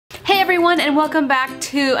everyone, and welcome back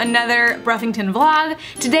to another Bruffington vlog.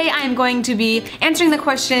 Today I am going to be answering the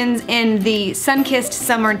questions in the Sunkissed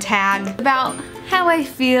Summer Tag about how I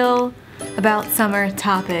feel about summer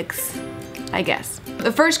topics, I guess.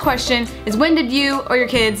 The first question is, when did you or your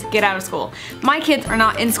kids get out of school? My kids are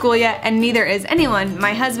not in school yet, and neither is anyone.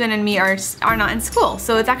 My husband and me are not in school,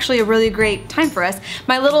 so it's actually a really great time for us.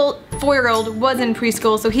 My little 4-year-old was in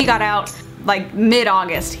preschool, so he got out like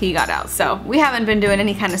mid-August. He got out, so we haven't been doing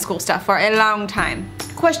any kind of school stuff for a long time.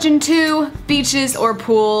 Question 2, beaches or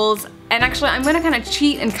pools? And actually, I'm gonna kind of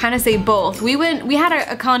cheat and kind of say both. We had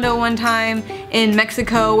a condo one time in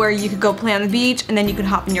Mexico where you could go play on the beach and then you could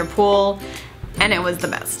hop in your pool, and it was the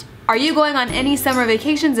best. Are you going on any summer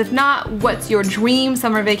vacations? If not, what's your dream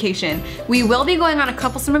summer vacation? We will be going on a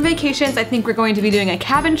couple summer vacations. I think we're going to be doing a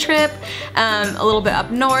cabin trip, a little bit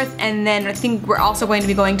up north, and then I think we're also going to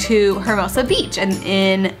be going to Hermosa Beach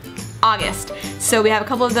in August. So we have a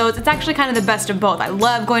couple of those. It's actually kind of the best of both. I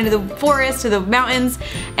love going to the forest, to the mountains,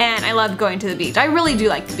 and I love going to the beach. I really do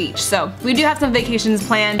like the beach. So we do have some vacations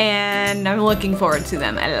planned, and I'm looking forward to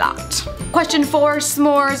them a lot. Question 4,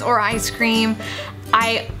 s'mores or ice cream?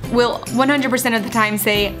 I will 100% of the time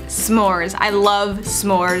say s'mores. I love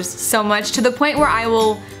s'mores so much, to the point where I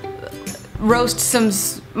will roast some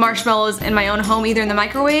marshmallows in my own home, either in the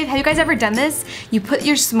microwave. Have you guys ever done this? You put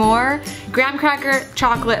your s'more, graham cracker,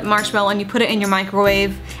 chocolate, marshmallow, and you put it in your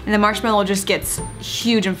microwave, and the marshmallow just gets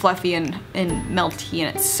huge and fluffy and melty,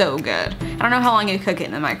 and it's so good. I don't know how long you cook it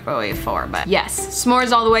in the microwave for, but yes,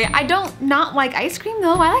 s'mores all the way. I don't not like ice cream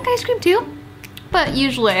though. I like ice cream too, but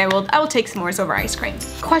usually I will take s'mores over ice cream.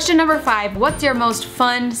 Question number 5, what's your most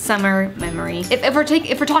fun summer memory? If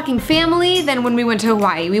we're talking family, then when we went to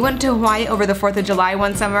Hawaii. We went to Hawaii over the 4th of July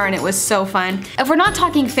one summer, and it was so fun. If we're not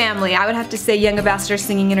talking family, I would have to say Young Ambassador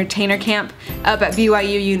Singing Entertainer Camp up at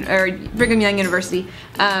BYU, or Brigham Young University.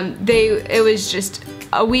 It was just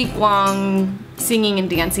a week-long singing and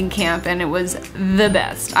dancing camp, and it was the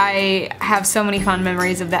best. I have so many fond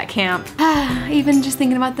memories of that camp. Even just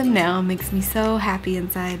thinking about them now makes me so happy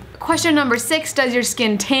inside. Question number 6, does your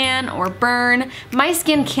skin tan or burn? My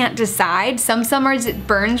skin can't decide. Some summers it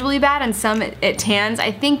burns really bad and some it tans.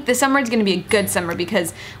 I think this summer is gonna be a good summer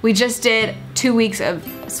because we just did 2 weeks of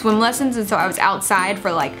swim lessons, and so I was outside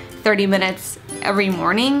for like 30 minutes every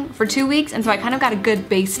morning for 2 weeks, and so I kind of got a good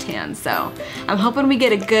base tan, so I'm hoping we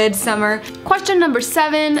get a good summer. Question number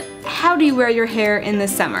 7, how do you wear your hair in the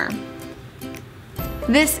summer?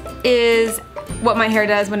 This is what my hair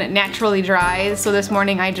does when it naturally dries. So this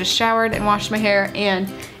morning I just showered and washed my hair,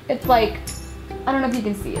 and it's like, I don't know if you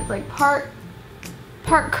can see, it's like part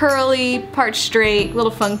curly, part straight, a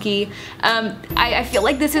little funky. I feel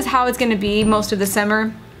like this is how it's gonna be most of the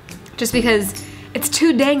summer, just because it's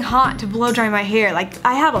too dang hot to blow dry my hair. Like,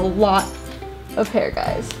 I have a lot of hair,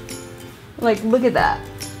 guys. Like, look at that.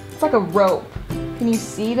 It's like a rope. Can you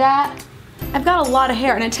see that? I've got a lot of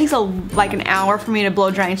hair, and it takes like an hour for me to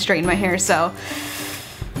blow dry and straighten my hair, so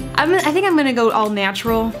I think I'm gonna go all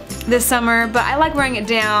natural this summer, but I like wearing it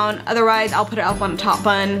down. Otherwise, I'll put it up on a top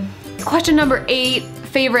bun. Question number 8,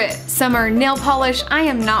 favorite summer nail polish. I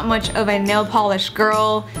am not much of a nail polish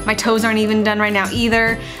girl. My toes aren't even done right now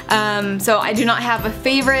either. So I do not have a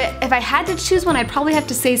favorite. If I had to choose one, I'd probably have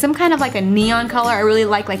to say some kind of like a neon color. I really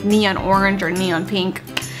like neon orange or neon pink.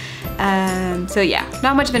 So yeah,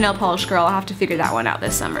 not much of a nail polish girl. I'll have to figure that one out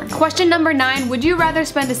this summer. Question number 9, would you rather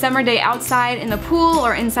spend a summer day outside in the pool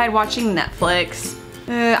or inside watching Netflix?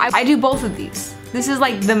 I do both of these. This is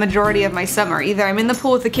like the majority of my summer. Either I'm in the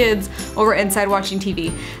pool with the kids or we're inside watching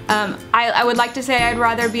TV. I would like to say I'd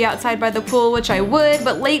rather be outside by the pool, which I would,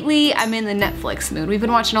 but lately I'm in the Netflix mood. We've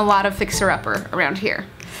been watching a lot of Fixer Upper around here.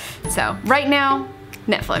 So right now,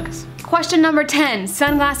 Netflix. Question number 10,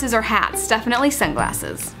 sunglasses or hats? Definitely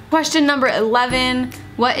sunglasses. Question number 11,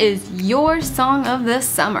 what is your song of the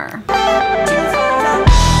summer?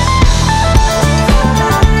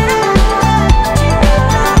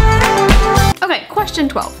 Okay, question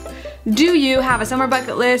 12. Do you have a summer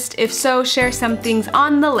bucket list? If so, share some things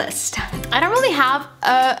on the list. I don't really have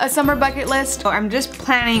a summer bucket list. I'm just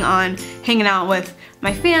planning on hanging out with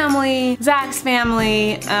my family, Zach's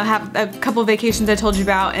family, have a couple of vacations I told you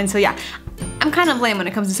about, and so yeah, I'm kind of lame when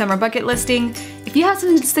it comes to summer bucket listing. If you have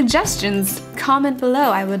some suggestions, comment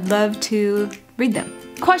below. I would love to read them.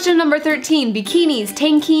 Question number 13, bikinis,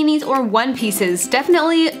 tankinis, or one pieces?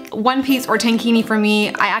 Definitely one piece or tankini for me.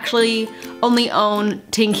 I actually only own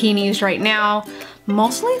tankinis right now,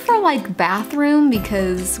 mostly for like bathroom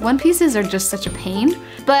because one pieces are just such a pain.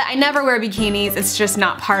 But I never wear bikinis, it's just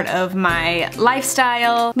not part of my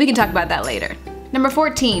lifestyle. We can talk about that later. Number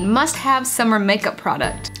 14, must have summer makeup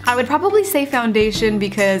product. I would probably say foundation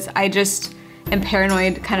because I just am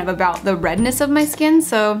paranoid kind of about the redness of my skin,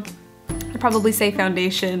 so I'd probably say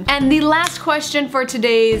foundation. And the last question for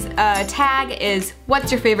today's tag is,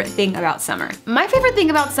 what's your favorite thing about summer? My favorite thing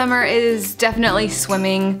about summer is definitely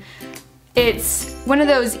swimming. It's one of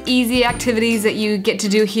those easy activities that you get to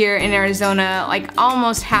do here in Arizona like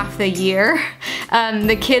almost half the year.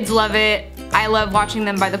 The kids love it. I love watching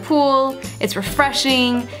them by the pool. It's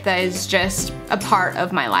refreshing. That is just a part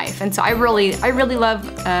of my life. And so I really love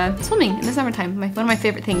swimming in the summertime. One of my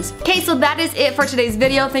favorite things. Okay, so that is it for today's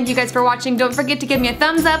video. Thank you guys for watching. Don't forget to give me a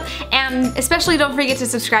thumbs up, and especially don't forget to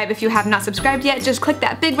subscribe if you have not subscribed yet. Just click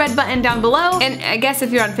that big red button down below. And I guess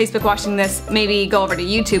if you're on Facebook watching this, maybe go over to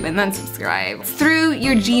YouTube and then subscribe through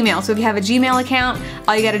your Gmail. So if you have a Gmail account,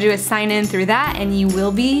 all you gotta do is sign in through that and you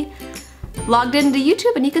will be logged into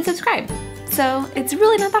YouTube and you can subscribe. So it's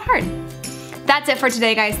really not that hard. That's it for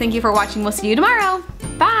today, guys. Thank you for watching. We'll see you tomorrow.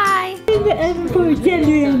 Bye!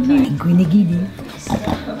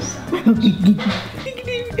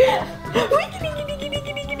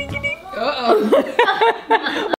 Uh-oh.